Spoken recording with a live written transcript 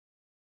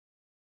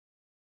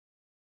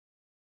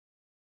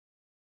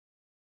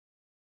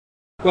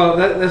Well,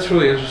 that's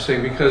really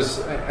interesting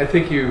because I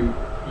think you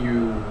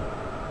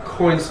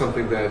coined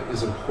something that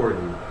is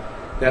important.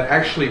 That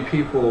actually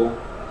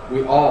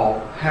we all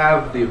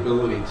have the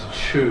ability to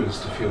choose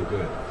to feel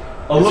good.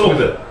 A little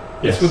bit.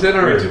 It's Yes, within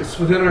our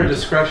we do.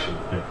 discretion.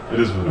 Yeah, it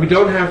is. We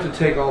don't have to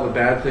take all the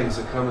bad things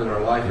that come in our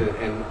life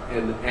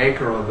and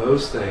anchor on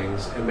those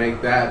things and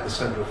make that the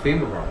central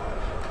theme of our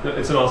life. No,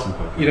 it's an awesome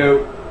point.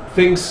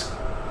 Things.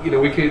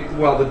 We could.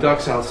 Well, the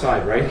duck's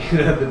outside, right?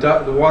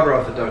 The water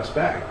off the duck's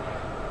back.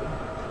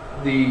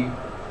 The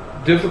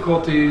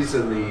difficulties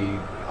and the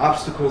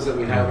obstacles that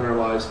we have in our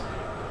lives,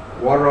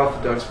 water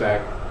off the duck's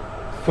back.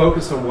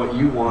 Focus on what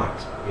you want.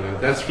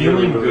 That's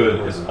feeling really good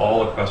important. is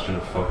all a question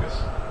of focus.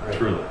 Right.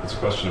 Truly, it's a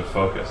question of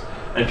focus.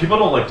 And people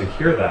don't like to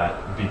hear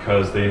that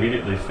because they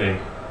immediately think,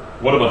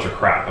 "What a bunch of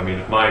crap." I mean,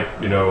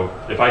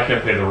 if I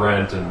can't pay the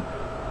rent and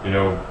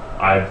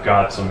I've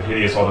got some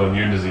hideous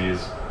autoimmune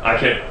disease, I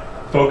can't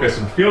focus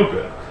and feel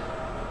good.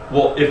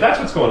 Well, if that's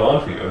what's going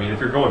on for you, I mean, if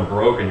you're going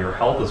broke and your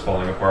health is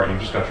falling apart and you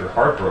just got your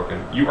heart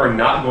broken, you are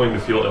not going to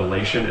feel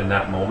elation in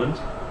that moment.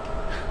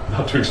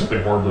 Not doing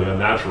something horribly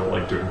unnatural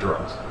like doing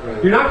drugs.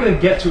 Right. You're not going to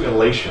get to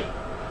elation,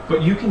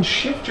 but you can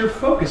shift your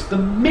focus. The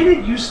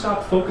minute you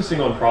stop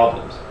focusing on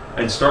problems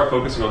and start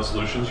focusing on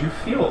solutions, you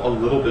feel a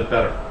little bit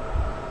better.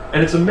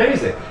 And it's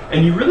amazing.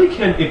 And you really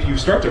can, if you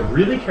start to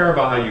really care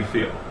about how you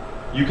feel,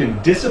 you can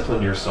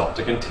discipline yourself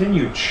to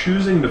continue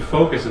choosing to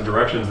focus in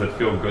directions that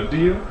feel good to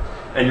you,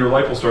 and your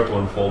life will start to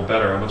unfold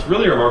better. And what's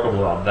really remarkable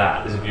about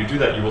that is if you do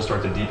that, you will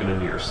start to deepen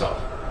into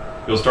yourself.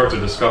 You'll start to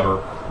discover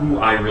who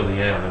I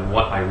really am and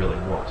what I really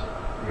want,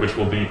 which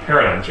will be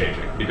paradigm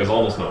changing because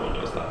almost no one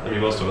knows that. I mean,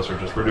 most of us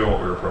we're doing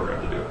what we were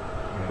programmed to do.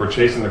 We're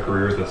chasing the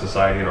careers that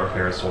society and our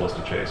parents told us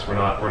to chase. We're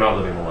not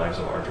living the lives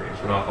of our dreams.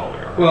 We're not following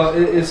our hearts. Well,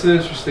 it's an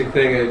interesting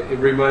thing. It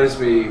reminds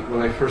me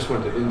when I first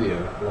went to India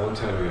a long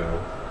time ago.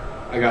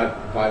 I got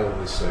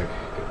violently sick,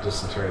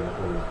 dysentery, the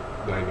whole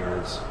 9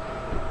 yards.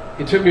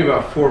 It took me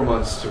about 4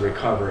 months to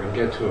recover and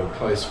get to a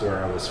place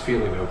where I was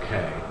feeling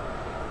okay.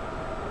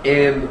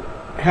 And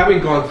having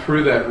gone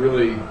through that,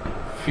 really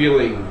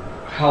feeling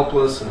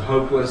helpless and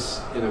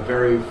hopeless in a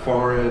very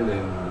foreign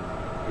and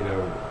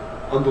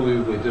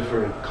unbelievably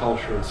different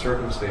culture and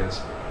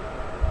circumstance,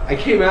 I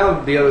came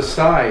out the other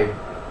side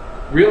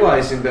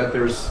realizing that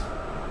there's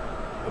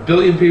a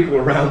billion people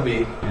around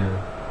me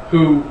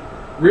who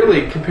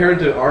really, compared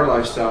to our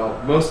lifestyle,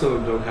 most of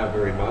them don't have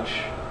very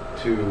much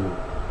to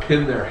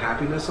pin their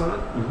happiness on.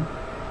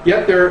 Mm-hmm.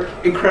 Yet they're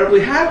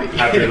incredibly happy.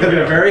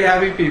 They're very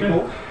happy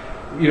people.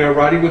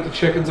 Riding with the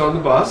chickens on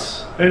the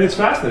bus. And it's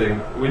fascinating.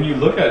 When you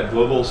look at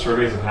global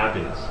surveys of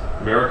happiness,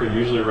 America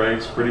usually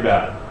ranks pretty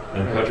bad.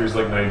 And countries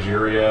like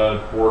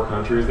Nigeria, poor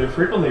countries, they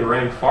frequently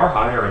rank far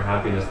higher in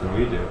happiness than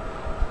we do.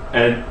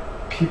 And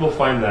people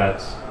find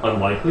that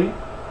unlikely,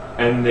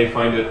 and they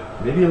find it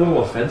maybe a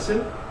little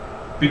offensive,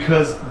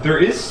 because there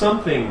is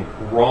something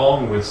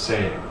wrong with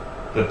saying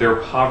that their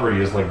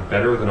poverty is like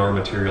better than our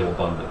material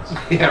abundance.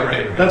 Yeah,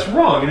 right. That's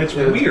wrong, and it's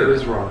weird. It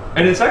is wrong.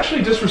 And it's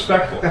actually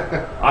disrespectful.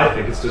 I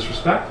think it's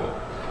disrespectful.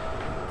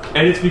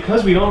 And it's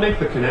because we don't make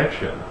the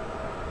connection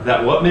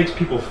that what makes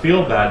people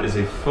feel bad is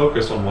a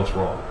focus on what's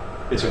wrong.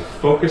 It's a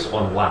focus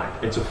on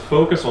lack. It's a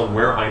focus on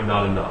where I'm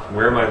not enough,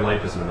 where my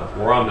life isn't enough,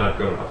 where I'm not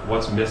good enough,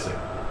 what's missing.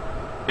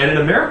 And in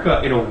America,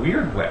 in a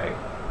weird way,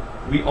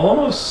 we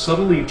almost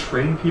subtly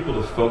train people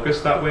to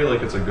focus that way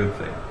like it's a good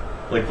thing.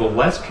 Like the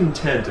less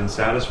content and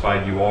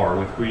satisfied you are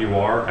with who you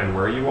are and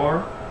where you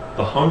are,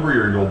 the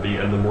hungrier you'll be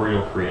and the more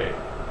you'll create.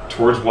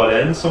 Towards what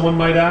end, someone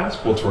might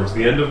ask? Well, towards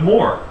the end of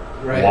more.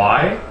 Right.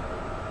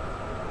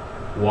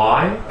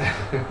 Why?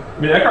 I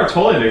mean, Eckhart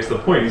Tolle makes the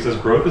point. He says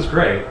growth is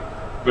great,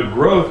 but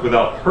growth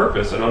without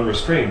purpose and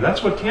unrestrained,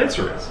 that's what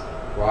cancer is.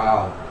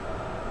 Wow.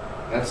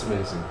 That's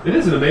amazing. It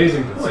is an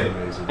amazing point.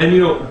 Amazing.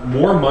 And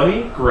more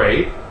money,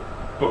 great,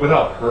 but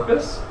without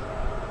purpose,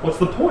 what's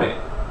the point?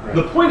 Right.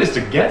 The point is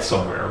to get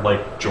somewhere,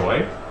 like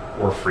joy,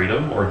 or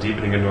freedom, or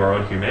deepening into our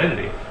own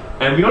humanity.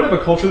 And we don't have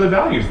a culture that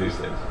values these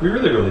things. We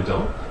really, really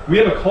don't. We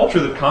have a culture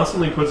that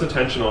constantly puts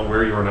attention on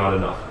where you are not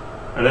enough.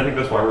 And I think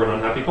that's why we're an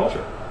unhappy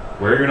culture.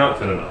 Where you're not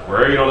thin enough,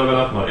 where you don't have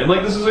enough money. And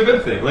this is a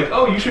good thing.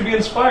 Oh, you should be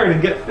inspired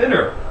and get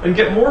thinner and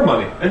get more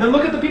money. And then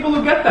look at the people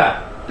who get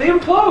that. They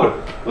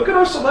implode. Look at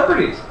our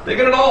celebrities. They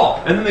get it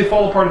all. And then they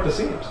fall apart at the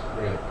seams.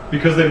 Right.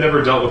 Because they've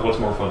never dealt with what's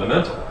more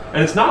fundamental.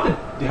 And it's not that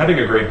having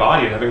a great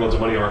body and having loads of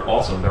money aren't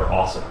awesome. They're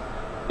awesome.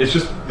 It's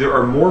just there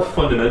are more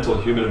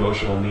fundamental human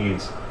emotional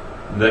needs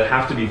that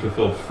have to be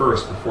fulfilled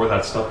first before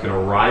that stuff can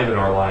arrive in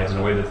our lives in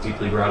a way that's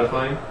deeply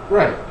gratifying.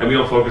 Right. And we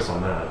don't focus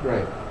on that.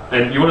 Right.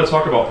 And you want to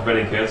talk about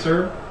preventing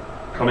cancer?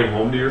 Coming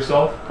home to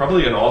yourself?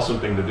 Probably an awesome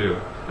thing to do.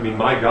 I mean,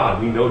 my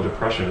God, we know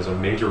depression is a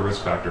major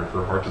risk factor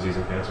for heart disease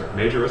and cancer.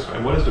 Major risk.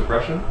 And what is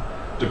depression?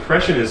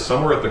 Depression is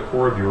somewhere at the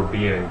core of your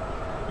being.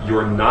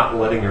 You're not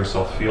letting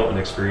yourself feel and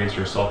experience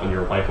yourself in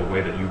your life a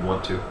way that you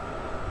want to.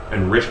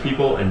 And rich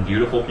people and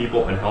beautiful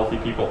people and healthy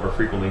people are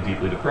frequently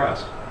deeply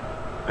depressed.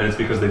 And it's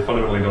because they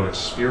fundamentally don't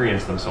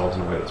experience themselves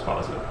in a way that's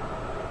positive.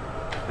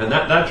 And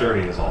that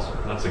journey is awesome.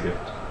 That's a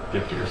gift.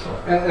 gift to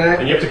yourself.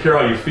 And you have to care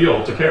how you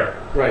feel to care.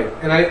 Right.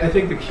 And I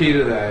think the key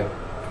to that,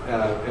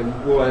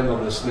 and we'll end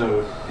on this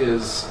note,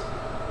 is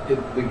the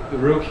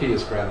real key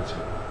is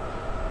gratitude.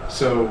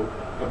 So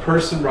a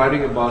person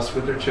riding a bus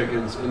with their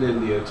chickens in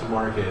India to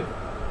market,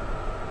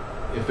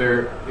 if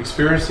they're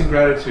experiencing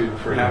gratitude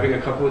for having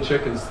a couple of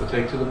chickens to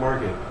take to the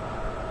market,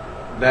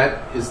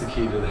 that is the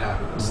key to the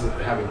happiness,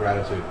 having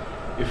gratitude.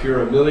 If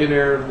you're a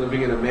millionaire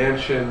living in a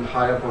mansion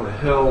high up on a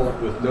hill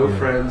with no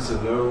friends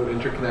and no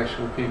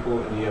interconnection with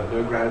people, and you have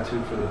no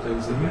gratitude for the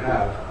things that you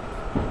have,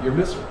 you're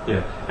miserable.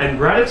 Yeah, and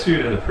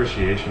gratitude and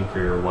appreciation for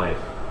your life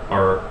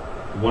are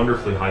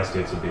wonderfully high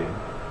states of being.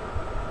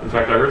 In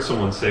fact, I heard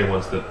someone say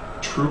once that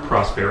true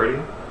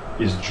prosperity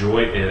is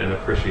joy in and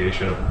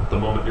appreciation of the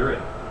moment you're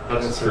in.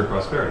 That's true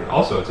prosperity.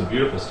 Also, it's a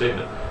beautiful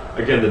statement.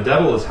 Again, the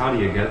devil is how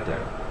do you get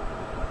there?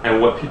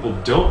 And what people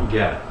don't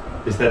get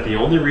is that the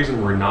only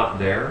reason we're not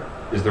there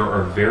is there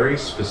are very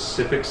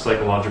specific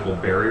psychological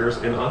barriers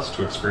in us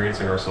to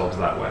experiencing ourselves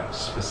that way.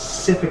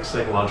 Specific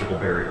psychological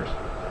barriers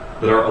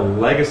that are a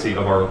legacy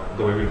of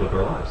the way we live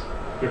our lives.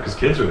 Because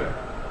kids are there.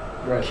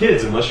 Right.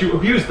 Kids, unless you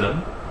abuse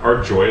them,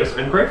 are joyous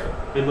and grateful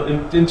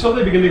until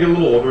they begin to get a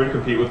little older and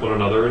compete with one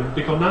another and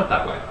become not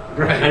that way.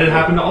 Right. And it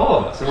happened to all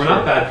of us. And we're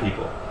not bad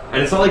people.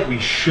 And it's not like we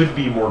should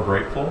be more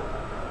grateful,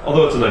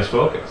 although it's a nice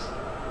focus.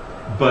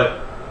 But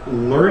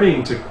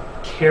learning to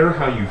care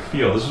how you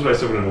feel, this is what I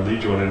said when it'll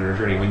lead you on in your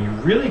journey. When you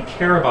really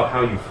care about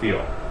how you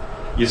feel,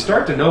 you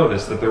start to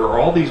notice that there are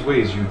all these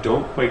ways you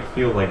don't quite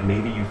feel like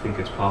maybe you think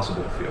it's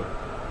possible to feel.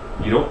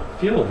 You don't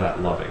feel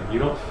that loving. You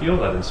don't feel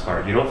that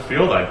inspired. You don't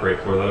feel that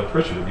grateful or that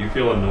appreciative. You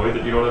feel annoyed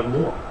that you don't have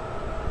more.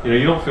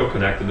 You don't feel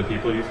connected to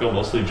people. You feel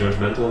mostly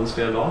judgmental and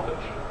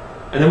standoffish.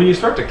 And then when you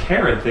start to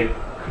care and think,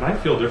 could I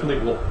feel differently?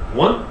 Well,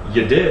 one,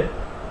 you did.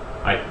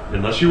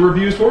 Unless you were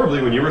abused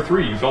horribly when you were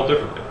 3, you felt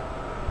differently.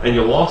 And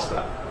you lost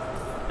that.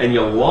 And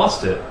you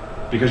lost it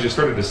because you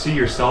started to see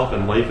yourself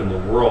and life in the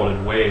world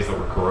in ways that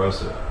were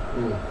corrosive.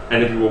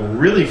 And if you will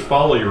really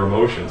follow your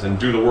emotions and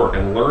do the work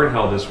and learn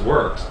how this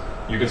works,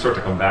 you can start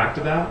to come back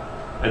to that.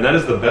 And that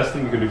is the best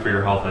thing you can do for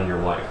your health and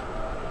your life.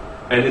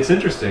 And it's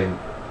interesting.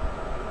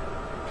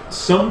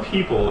 Some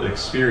people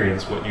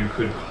experience what you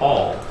could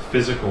call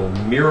physical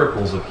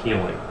miracles of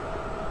healing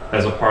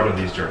as a part of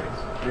these journeys.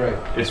 Right.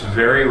 It's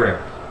very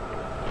rare,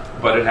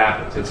 but it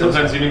happens. It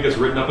sometimes even gets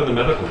written up in the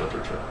medical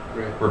literature,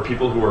 right, where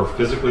people who are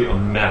physically a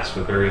mess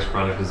with various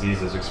chronic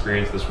diseases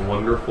experience this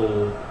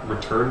wonderful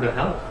return to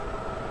health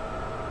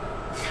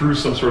through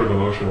some sort of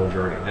emotional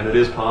journey, and it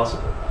is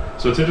possible.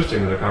 So it's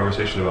interesting that the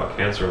conversation about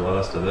cancer led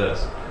us to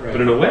this. Right.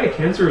 But in a way,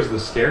 cancer is the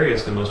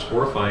scariest and most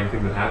horrifying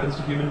thing that happens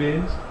to human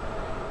beings,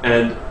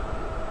 and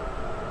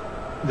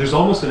there's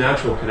almost a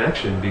natural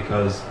connection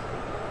because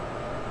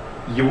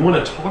you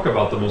want to talk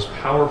about the most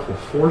powerful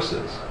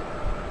forces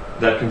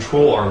that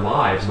control our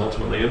lives and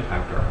ultimately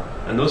impact our health.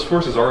 And those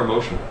forces are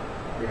emotional.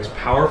 Right. As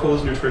powerful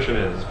as nutrition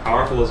is, as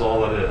powerful as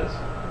all that is,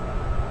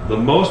 the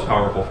most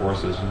powerful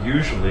forces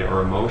usually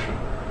are emotional.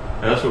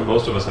 And that's what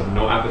most of us have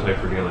no appetite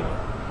for dealing with.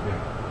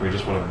 Yeah. We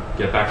just want to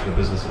get back to the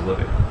business of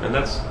living. And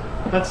that's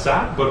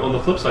sad, but on the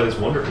flip side, it's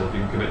wonderful if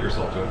you can commit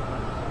yourself to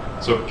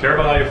it. So care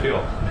about how you feel.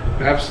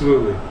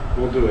 Absolutely.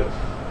 We'll do it.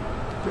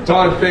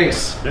 Todd,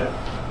 thanks. Yeah.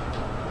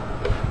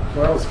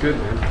 Well, that was good,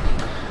 man.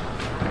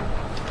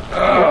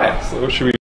 All right. So should we